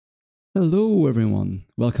Hello everyone,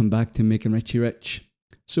 welcome back to Making Richie Rich.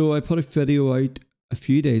 So I put a video out a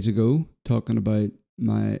few days ago talking about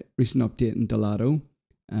my recent update in Delato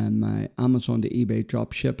and my Amazon to eBay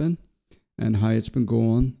drop shipping and how it's been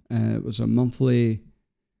going. It was a monthly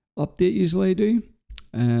update usually I do,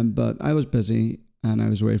 but I was busy and I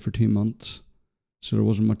was away for 2 months, so there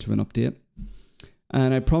wasn't much of an update.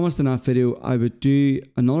 And I promised in that video I would do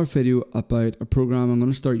another video about a program I'm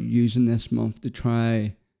going to start using this month to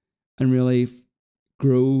try and really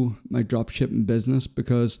grow my dropshipping business,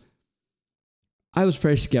 because I was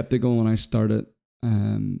very skeptical when I started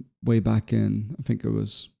way back in, I think it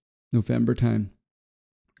was November time.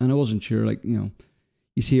 And I wasn't sure, you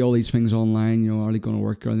see all these things online, are they going to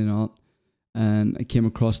work or are they not? And I came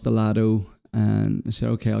across the Lado and I said,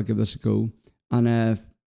 okay, I'll give this a go. And I've,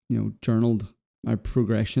 journaled my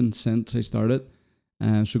progression since I started.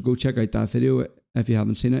 So go check out that video if you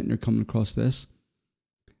haven't seen it and you're coming across this.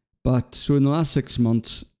 But so in the last 6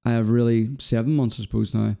 months, I have really 7 months, I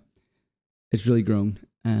suppose now, it's really grown,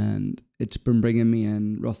 and it's been bringing me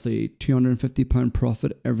in roughly £250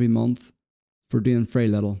 profit every month for doing very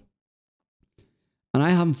little. And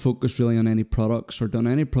I haven't focused really on any products or done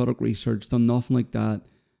any product research, done nothing like that.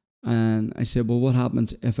 And I said, well, what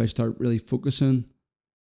happens if I start really focusing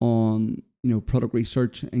on, product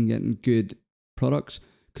research and getting good products?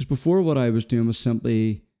 Because before, what I was doing was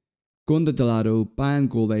simply going to Delato, buying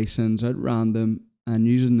gold ASINs at random and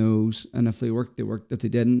using those, and if they worked, they worked. If they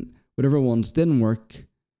didn't, whatever ones didn't work,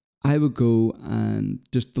 I would go and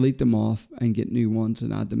just delete them off and get new ones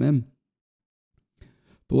and add them in.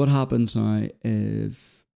 But what happens now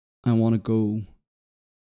if I want to go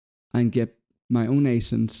and get my own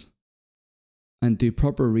ASINs and do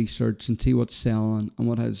proper research and see what's selling and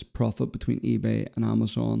what has profit between eBay and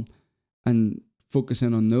Amazon, and focus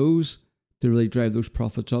in on those to really drive those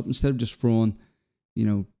profits up instead of just throwing,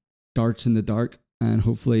 darts in the dark and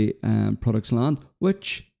hopefully products land,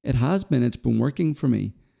 which it has been. It's been working for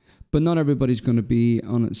me. But not everybody's going to be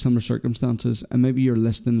on similar circumstances, and maybe your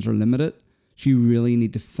listings are limited. So you really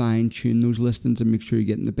need to fine tune those listings and make sure you're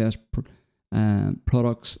getting the best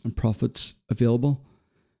products and profits available.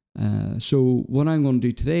 So what I'm going to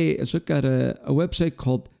do today is look at a website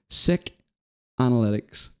called Zik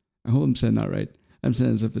Analytics. I hope I'm saying that right. I'm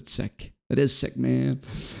saying as if it's sick. It is sick, man.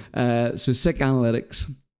 So Zik Analytics.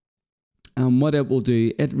 And what it will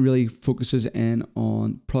do, it really focuses in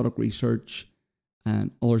on product research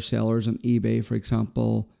and other sellers on eBay, for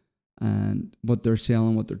example, and what they're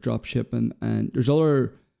selling, what they're drop shipping. And there's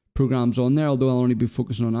other programs on there, although I'll only be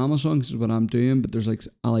focusing on Amazon, because is what I'm doing. But there's like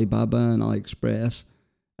Alibaba and AliExpress.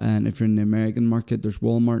 And if you're in the American market, there's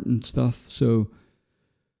Walmart and stuff. So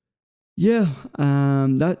yeah,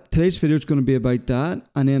 today's video is going to be about that,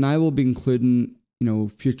 and then I will be including,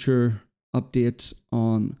 future updates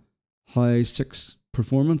on how Zik's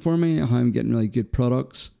performing for me, how I'm getting really good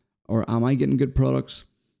products, or am I getting good products?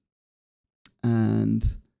 And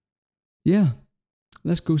yeah,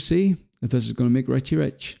 let's go see if this is going to make Richie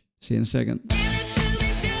rich. See you in a second.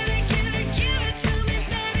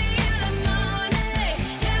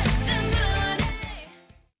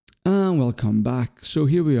 And welcome back. So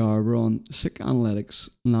here we are, we're on Zik Analytics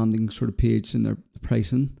landing sort of page in their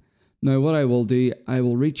pricing. Now what I will do, I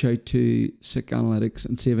will reach out to Zik Analytics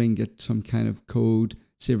and see if I can get some kind of code,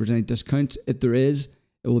 see if there's any discounts. If there is,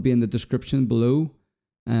 it will be in the description below.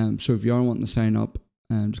 So if you are wanting to sign up,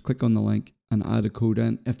 just click on the link and add a code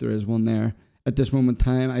in if there is one there. At this moment in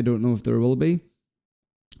time, I don't know if there will be.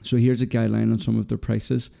 So here's a guideline on some of their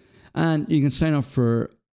prices. And you can sign up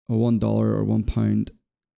for a $1 or £1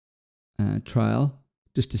 trial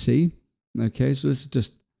just to see. Okay, so this is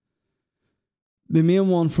just the main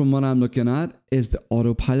one from what I'm looking at is the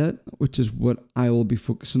autopilot, which is what I will be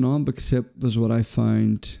focusing on because it was what I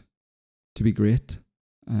found to be great.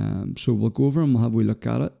 So we'll go over and we'll have a wee look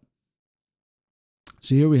at it.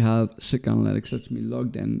 So here we have Zik Analytics. That's me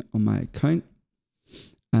logged in on my account.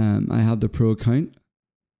 I have the pro account,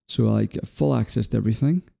 so I get full access to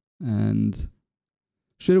everything, and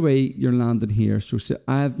straight away you're landing here. So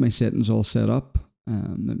I have my settings all set up.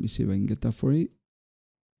 Let me see if I can get that for you.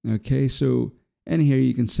 Okay, so in here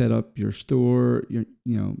you can set up your store,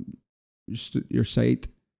 your site,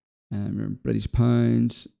 your British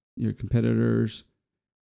pounds, your competitors,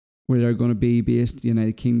 where they're going to be based, the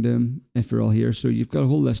United Kingdom, if you're all here. So you've got a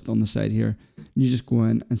whole list on the side here. You just go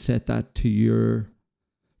in and set that to your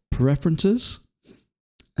preferences.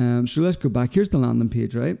 So let's go back. Here's the landing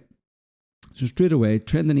page, right? So straight away,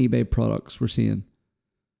 trending eBay products we're seeing.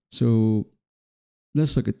 So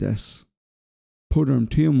let's look at this. Poderm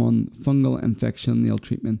 2-in-1 fungal infection nail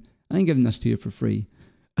treatment. I'm giving this to you for free.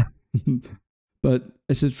 But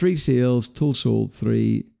it says free sales, total sold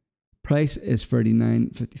 3. Price is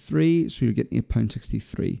 £39.53, so you're getting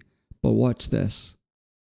 £8.63. But watch this.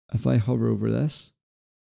 If I hover over this,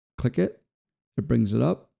 click it, it brings it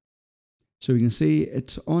up. So you can see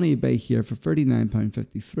it's on eBay here for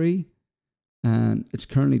 £39.53, and it's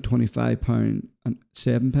currently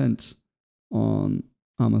 £25.07 on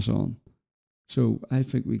Amazon. So I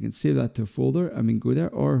think we can save that to a folder and we can go there,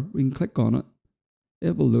 or we can click on it.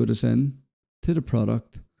 It will load us in to the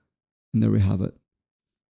product, and there we have it.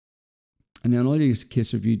 And then all your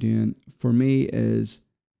case of you doing for me is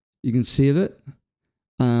you can save it.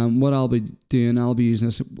 What I'll be doing, I'll be using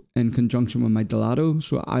this in conjunction with my Delato.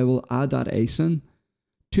 So I will add that ASIN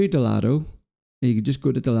to Delato. You can just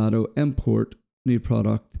go to Delato, import new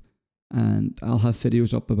product, and I'll have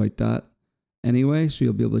videos up about that anyway. So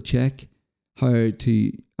you'll be able to check how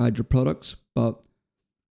to add your products. But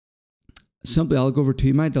simply, I'll go over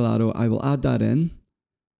to my Delato. I will add that in,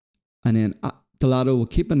 and then Delato will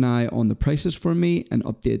keep an eye on the prices for me and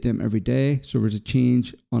update them every day. So if there's a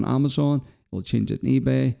change on Amazon, it'll change it in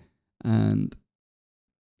eBay, and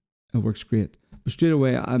it works great. But straight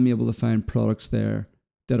away, I'm able to find products there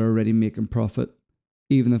that are already making profit,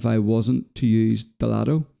 even if I wasn't to use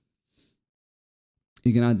Delato.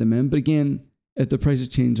 You can add them in. But again, if the prices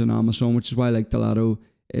change on Amazon, which is why I like Delato,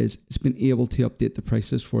 is it's been able to update the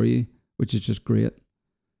prices for you, which is just great.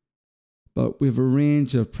 But we have a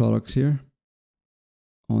range of products here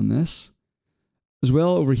on this. As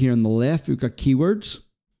well, over here on the left, we've got keywords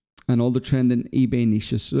and all the trending eBay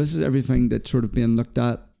niches. So this is everything that's sort of being looked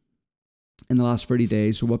at in the last 30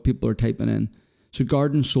 days. So what people are typing in. So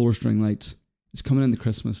garden solar string lights. It's coming into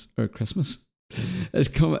Christmas.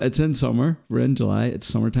 It's in summer. We're in July. It's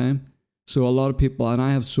summertime. So a lot of people, and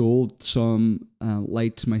I have sold some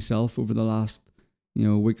lights myself over the last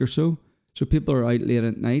week or so. So people are out late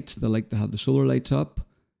at night. They like to have the solar lights up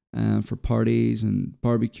for parties and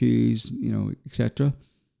barbecues, etc.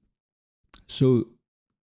 So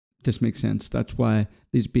this makes sense. That's why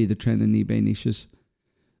these be the trending eBay niches.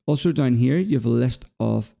 Also down here, you have a list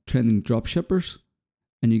of trending dropshippers,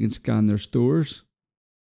 and you can scan their stores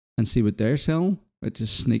and see what they're selling, which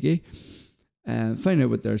is sneaky. Find out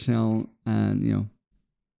what they're selling and,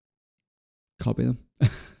 copy them.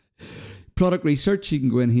 Product research, you can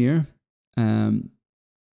go in here,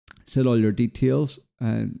 set all your details,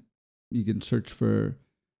 and you can search for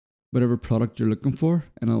whatever product you're looking for,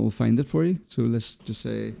 and it will find it for you. So let's just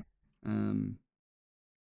say, I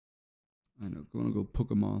know, going to go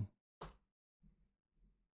Pokemon.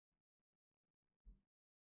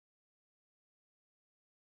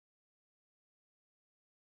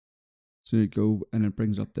 So you go, and it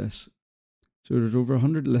brings up this. So there's over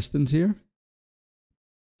 100 listings here.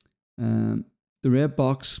 The red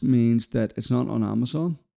box means that it's not on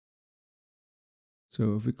Amazon.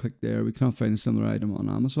 So if we click there, we can't find a similar item on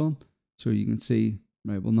Amazon. So you can see,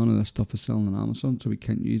 right, well, none of this stuff is selling on Amazon, so we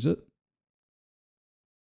can't use it.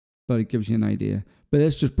 But it gives you an idea. But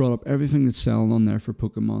it's just brought up everything that's selling on there for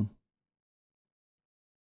Pokemon,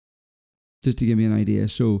 just to give you an idea.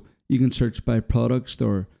 So you can search by products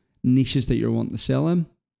or niches that you're wanting to sell in.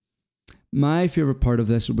 My favorite part of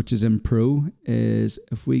this, which is in Pro, is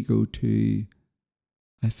if we go to,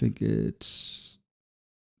 I think it's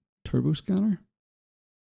Turbo Scanner.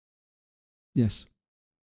 Yes.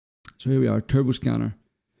 So here we are, Turbo Scanner.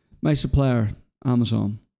 My supplier,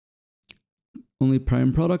 Amazon. Only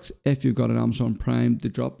Prime products if you've got an Amazon Prime to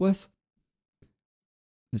drop with.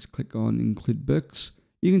 Let's click on include books.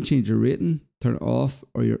 You can change your rating, turn it off,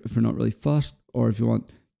 or if you're not really fussed, or if you want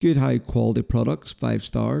good high quality products, 5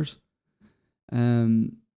 stars.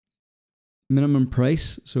 Minimum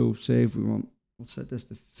price. So say if we'll set this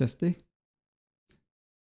to 50.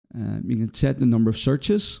 You can set the number of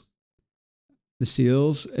searches. The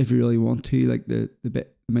sales, if you really want to, like the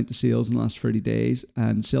amount of sales in the last 30 days,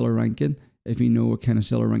 and seller ranking, if you know what kind of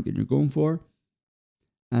seller ranking you're going for.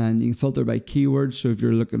 And you can filter by keywords. So if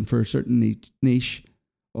you're looking for a certain niche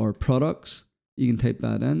or products, you can type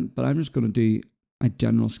that in. But I'm just going to do a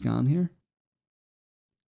general scan here.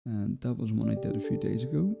 And that was one I did a few days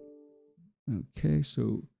ago. Okay,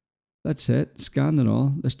 so that's it. Scanned it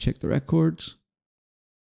all. Let's check the records.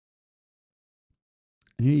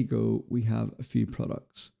 And here you go. We have a few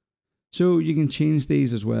products. So you can change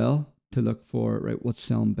these as well to look for, right, what's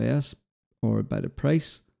selling best or by the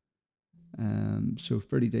price. So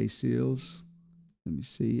 30-day sales, let me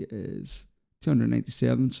see, is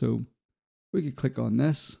 297. So we could click on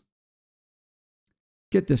this,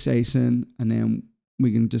 get this ASIN, and then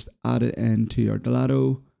we can just add it into our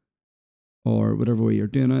Delato or whatever way you're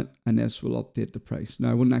doing it, and this will update the price. Now,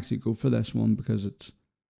 I wouldn't actually go for this one because it's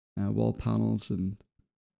wall panels, and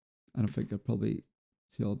I don't think I'll probably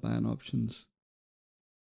see all buying options.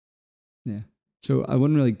 Yeah. So I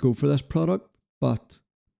wouldn't really go for this product, but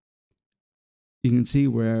you can see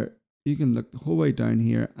where you can look the whole way down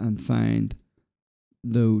here and find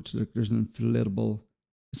loads. Like there's an inflatable,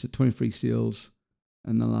 it's at 20 free sales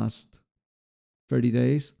in the last 30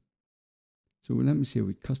 days. So let me see if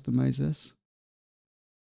we customize this.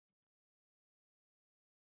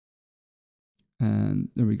 And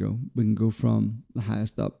there we go. We can go from the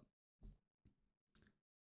highest up.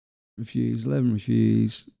 Reviews, 11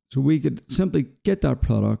 reviews. So we could simply get that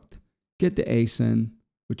product, get the ASIN,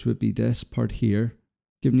 which would be this part here,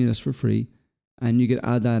 giving you this for free, and you could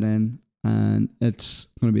add that in, and it's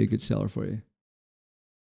going to be a good seller for you.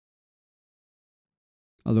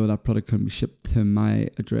 Although that product couldn't be shipped to my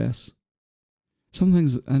address. Some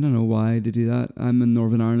things, I don't know why they do that. I'm in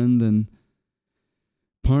Northern Ireland, and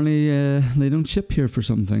apparently they don't ship here for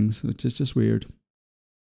some things, which is just weird.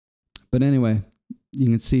 But anyway, you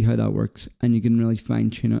can see how that works, and you can really fine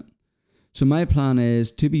tune it. So my plan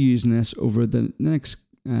is to be using this over the next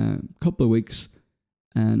couple of weeks,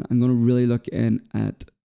 and I'm going to really look in at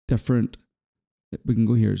different, we can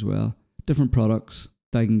go here as well, different products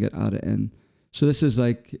that I can get added in. So this is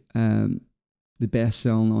like the best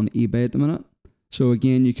selling on eBay at the minute. So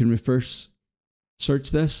again, you can reverse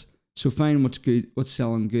search this. So find what's good, what's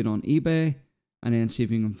selling good on eBay, and then see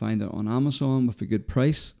if you can find it on Amazon with a good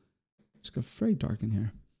price. It's got very dark in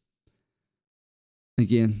here.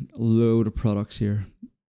 Again, a load of products here.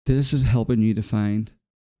 This is helping you to find.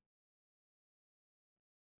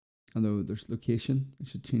 Although there's location, I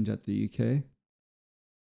should change that to UK.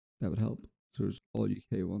 That would help. So there's all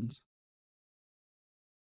UK ones.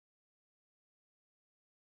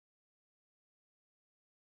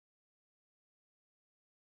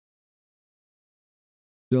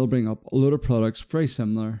 They'll bring up a load of products very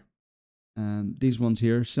similar. These ones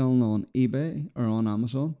here selling on eBay or on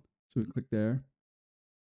Amazon. So we click there.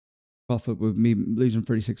 Profit with me losing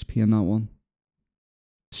 36p on that one.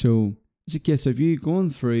 So it's a case of you going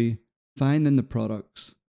through, finding the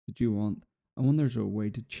products that you want. I wonder if there's a way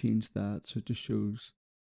to change that so it just shows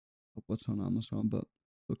what's on Amazon. But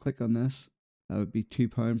we'll click on this. That would be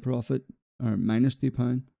 £2 profit or minus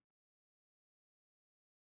 £2.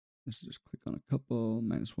 Let's just click on a couple,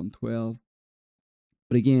 minus 112.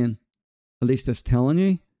 But again, at least it's telling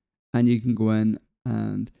you, and you can go in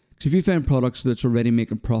and, because if you find products that's already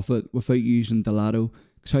making profit without using Delato,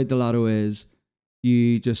 because how Delato is,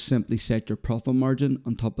 you just simply set your profit margin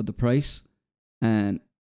on top of the price and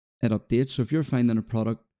it updates. So if you're finding a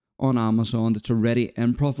product on Amazon that's already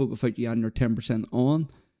in profit without you adding your 10% on,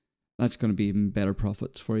 that's going to be even better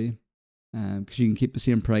profits for you, because you can keep the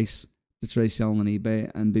same price that's already selling on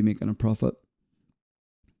eBay and be making a profit.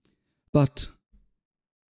 But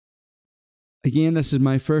again, this is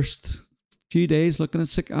my first few days looking at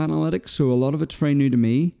Zik Analytics, so a lot of it's very new to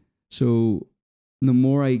me. So the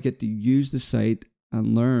more I get to use the site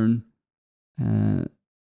and learn, the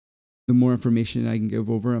more information I can give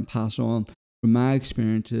over and pass on from my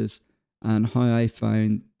experiences and how I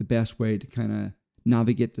found the best way to kind of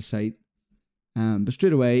navigate the site. But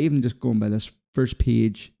straight away, even just going by this first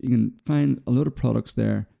page, you can find a load of products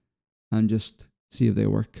there and just see if they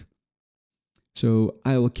work. So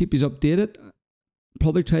I will keep you updated.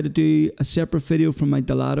 Probably try to do a separate video from my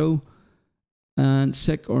Delato and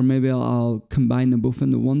Zik, or maybe I'll combine them both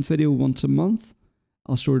into one video once a month.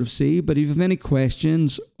 I'll sort of see. But if you have any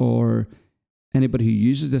questions, or anybody who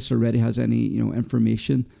uses this already has any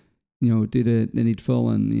information, do the needful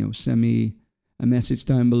and send me a message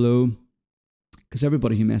down below, because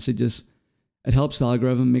everybody who messages, it helps the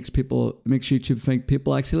algorithm, makes YouTube think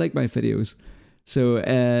people actually like my videos. So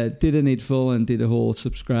do the needful and do the whole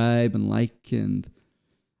subscribe and like and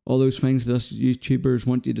all those things that us YouTubers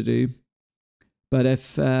want you to do. But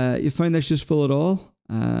if you find this useful at all,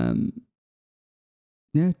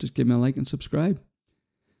 just give me a like and subscribe.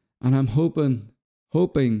 And I'm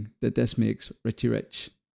hoping that this makes Richie rich.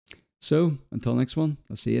 So until next one,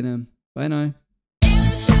 I'll see you then. Bye now.